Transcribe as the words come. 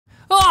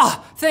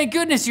Thank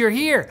goodness you're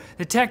here.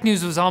 The tech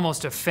news was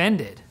almost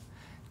offended.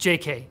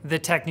 JK, the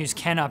tech news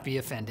cannot be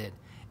offended.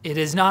 It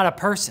is not a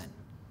person.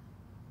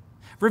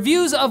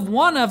 Reviews of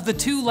one of the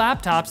two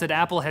laptops that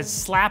Apple has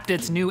slapped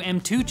its new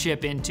M2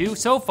 chip into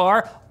so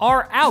far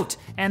are out,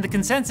 and the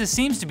consensus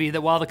seems to be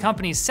that while the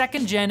company's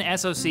second-gen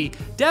SoC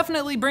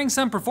definitely brings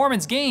some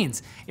performance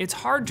gains, it's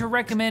hard to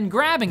recommend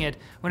grabbing it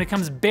when it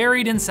comes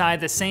buried inside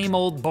the same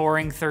old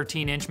boring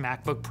 13-inch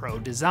MacBook Pro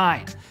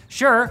design.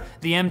 Sure,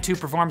 the M2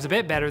 performs a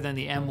bit better than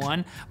the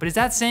M1, but is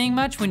that saying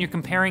much when you're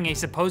comparing a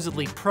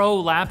supposedly pro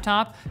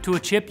laptop to a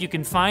chip you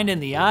can find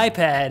in the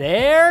iPad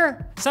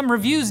Air? Some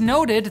reviews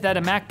noted that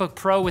a MacBook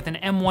Pro with an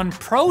M1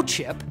 Pro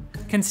chip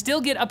can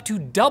still get up to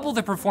double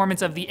the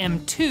performance of the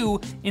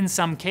M2 in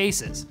some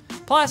cases.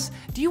 Plus,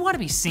 do you want to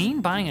be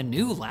seen buying a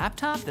new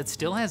laptop that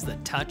still has the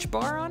touch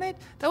bar on it?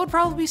 That would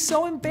probably be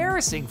so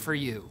embarrassing for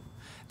you.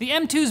 The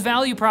M2's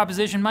value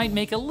proposition might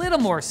make a little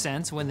more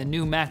sense when the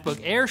new MacBook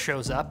Air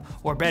shows up,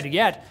 or better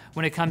yet,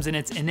 when it comes in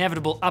its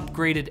inevitable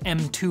upgraded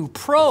M2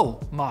 Pro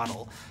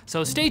model.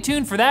 So stay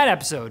tuned for that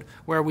episode,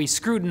 where we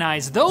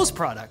scrutinize those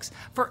products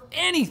for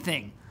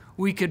anything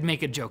we could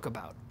make a joke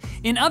about.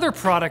 In other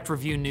product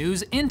review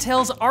news,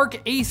 Intel's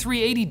Arc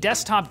A380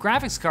 desktop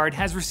graphics card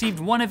has received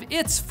one of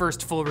its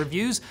first full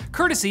reviews,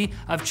 courtesy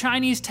of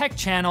Chinese tech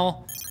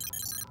channel.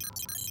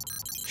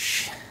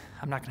 Shh,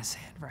 I'm not gonna say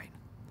it right.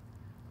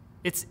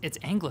 It's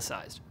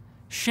anglicized.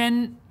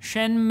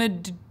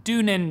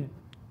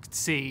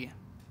 Shenmedunensi.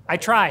 I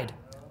tried.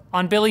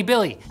 On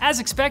Bilibili.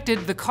 As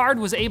expected, the card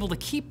was able to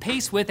keep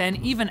pace with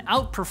and even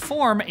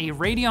outperform a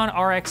Radeon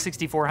RX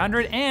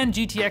 6400 and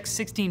GTX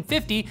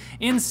 1650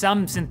 in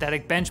some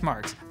synthetic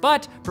benchmarks,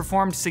 but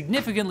performed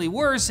significantly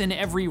worse in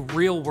every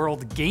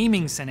real-world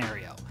gaming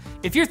scenario.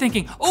 If you're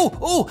thinking,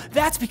 oh,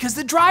 that's because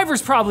the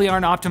drivers probably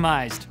aren't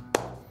optimized.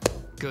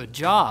 Good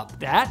job.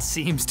 That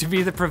seems to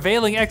be the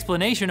prevailing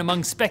explanation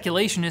among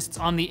speculationists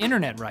on the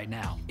internet right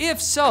now. If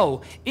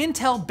so,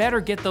 Intel better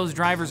get those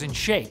drivers in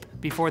shape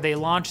before they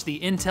launch the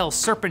Intel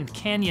Serpent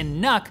Canyon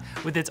NUC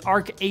with its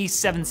Arc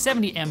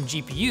A770M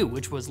GPU,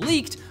 which was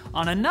leaked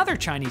on another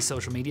Chinese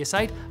social media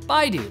site,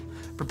 Baidu.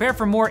 Prepare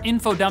for more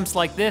info dumps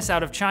like this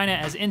out of China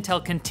as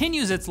Intel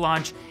continues its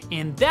launch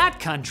in that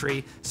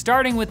country,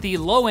 starting with the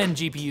low-end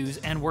GPUs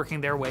and working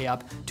their way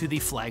up to the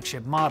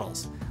flagship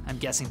models. I'm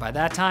guessing by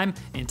that time,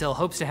 Intel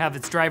hopes to have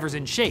its drivers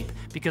in shape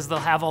because they'll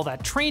have all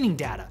that training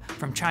data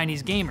from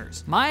Chinese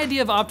gamers. My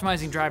idea of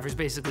optimizing drivers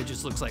basically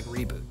just looks like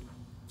Reboot.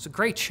 It's a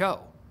great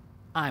show.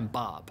 I'm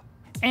Bob.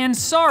 And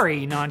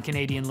sorry,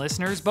 non-Canadian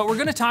listeners, but we're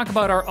gonna talk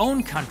about our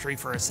own country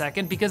for a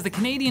second because the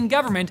Canadian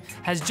government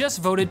has just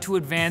voted to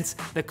advance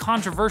the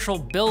controversial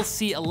Bill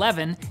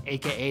C-11,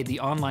 aka the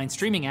Online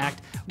Streaming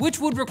Act, which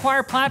would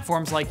require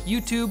platforms like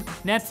YouTube,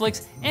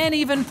 Netflix, and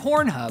even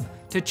Pornhub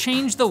to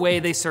change the way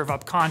they serve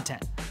up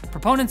content.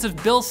 Proponents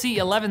of Bill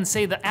C-11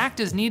 say the act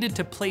is needed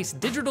to place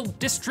digital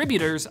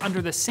distributors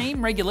under the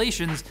same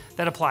regulations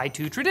that apply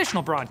to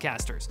traditional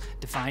broadcasters,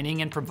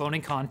 defining and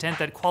promoting content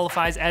that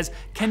qualifies as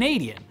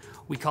Canadian.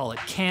 We call it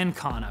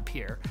CanCon up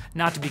here,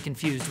 not to be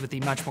confused with the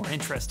much more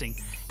interesting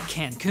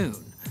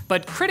Cancun.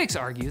 But critics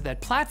argue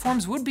that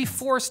platforms would be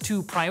forced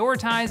to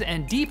prioritize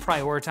and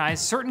deprioritize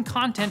certain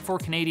content for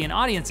Canadian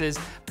audiences,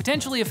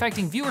 potentially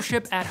affecting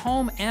viewership at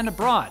home and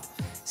abroad.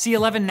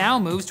 C-11 now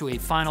moves to a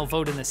final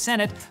vote in the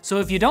Senate,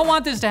 so if you don't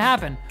want this to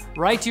happen,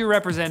 write to your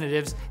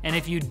representatives, and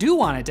if you do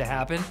want it to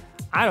happen,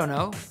 I don't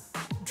know,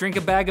 drink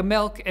a bag of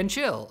milk and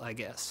chill, I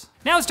guess.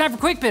 Now it's time for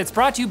Quick Bits,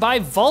 brought to you by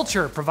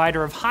Vultr,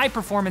 provider of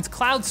high-performance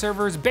cloud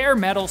servers, bare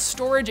metal,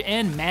 storage,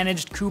 and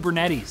managed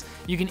Kubernetes.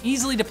 You can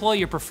easily deploy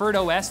your preferred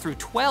OS through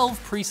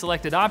 12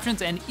 pre-selected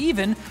options and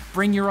even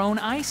bring your own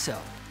ISO.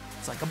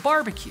 It's like a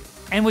barbecue.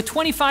 And with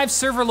 25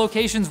 server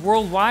locations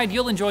worldwide,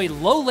 you'll enjoy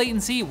low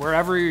latency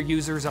wherever your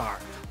users are.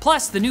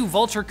 Plus, the new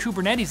Vultr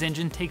Kubernetes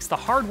engine takes the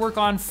hard work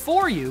on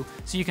for you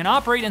so you can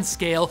operate and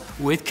scale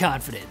with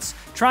confidence.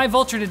 Try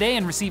Vultr today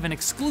and receive an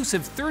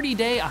exclusive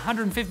 30-day,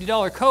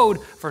 $150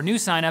 code for new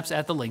signups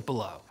at the link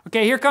below.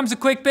 Okay, here comes the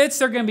Quick Bits.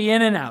 They're gonna be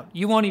in and out.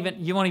 You won't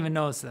even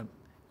notice them.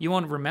 You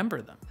won't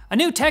remember them. A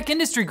new tech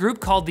industry group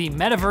called the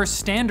Metaverse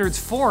Standards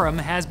Forum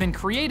has been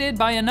created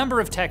by a number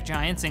of tech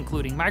giants,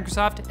 including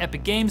Microsoft,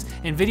 Epic Games,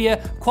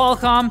 Nvidia,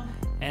 Qualcomm,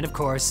 and of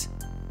course,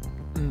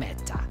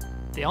 Meta.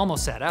 They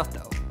almost sat out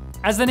though.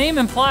 As the name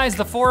implies,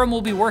 the forum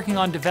will be working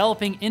on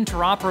developing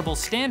interoperable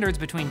standards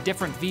between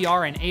different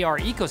VR and AR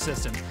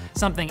ecosystems,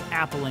 something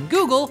Apple and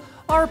Google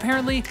are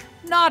apparently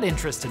not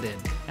interested in,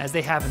 as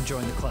they haven't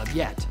joined the club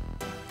yet.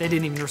 They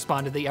didn't even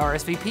respond to the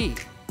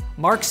RSVP.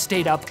 Mark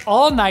stayed up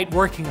all night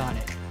working on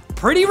it.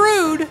 Pretty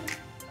rude.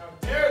 How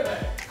dare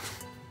they?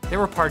 They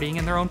were partying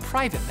in their own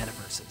private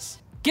metaverses.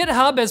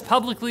 GitHub has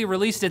publicly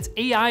released its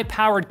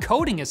AI-powered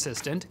coding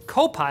assistant,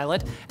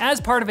 Copilot,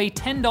 as part of a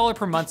 $10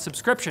 per month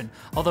subscription,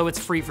 although it's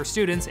free for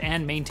students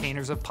and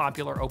maintainers of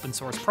popular open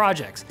source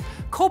projects.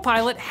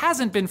 Copilot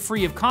hasn't been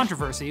free of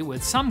controversy,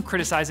 with some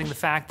criticizing the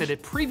fact that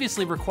it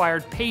previously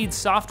required paid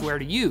software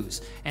to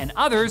use, and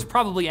others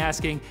probably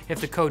asking if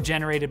the code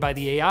generated by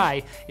the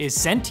AI is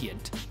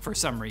sentient for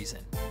some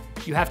reason.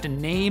 You have to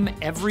name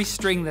every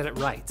string that it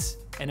writes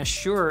and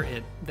assure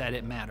it that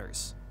it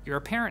matters. You're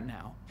a parent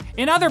now.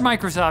 In other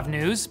Microsoft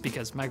news,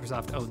 because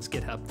Microsoft owns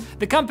GitHub,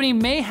 the company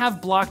may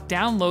have blocked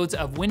downloads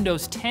of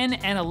Windows 10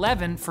 and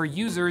 11 for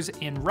users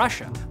in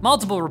Russia.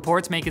 Multiple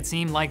reports make it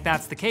seem like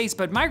that's the case,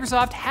 but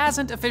Microsoft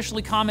hasn't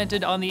officially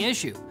commented on the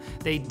issue.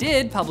 They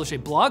did publish a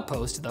blog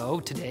post, though,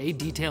 today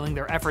detailing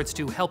their efforts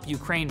to help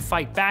Ukraine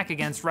fight back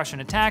against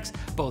Russian attacks,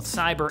 both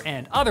cyber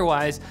and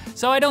otherwise,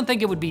 so I don't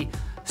think it would be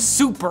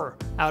super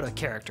out of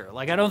character.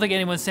 Like, I don't think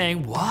anyone's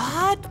saying,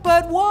 what?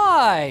 But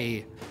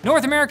why?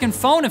 North American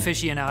phone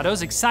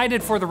aficionados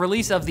excited for the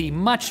release of the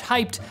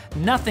much-hyped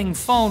Nothing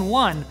Phone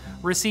 1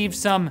 received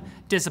some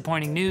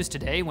disappointing news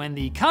today when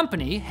the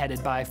company,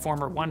 headed by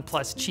former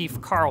OnePlus chief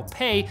Carl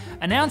Pei,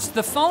 announced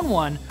the Phone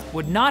 1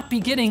 would not be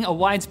getting a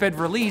widespread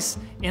release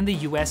in the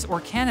US or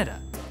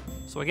Canada.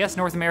 So I guess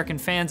North American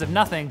fans of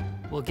Nothing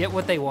will get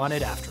what they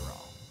wanted after all.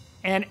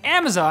 And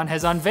Amazon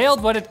has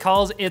unveiled what it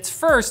calls its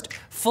first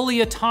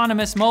fully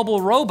autonomous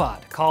mobile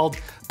robot called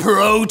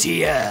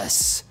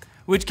Proteus,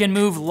 which can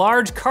move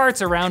large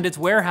carts around its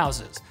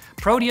warehouses.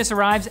 Proteus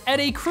arrives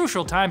at a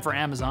crucial time for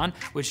Amazon,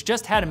 which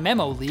just had a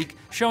memo leak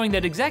showing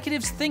that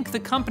executives think the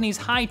company's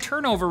high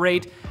turnover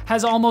rate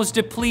has almost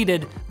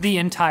depleted the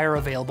entire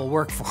available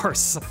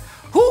workforce.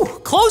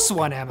 Whew, close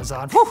one,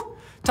 Amazon. Whew.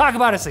 Talk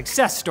about a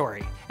success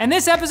story. And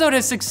this episode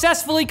has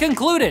successfully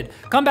concluded.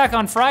 Come back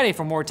on Friday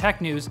for more tech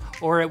news,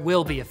 or it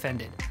will be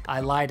offended. I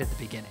lied at the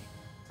beginning.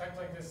 Talk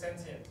like the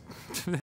sentient.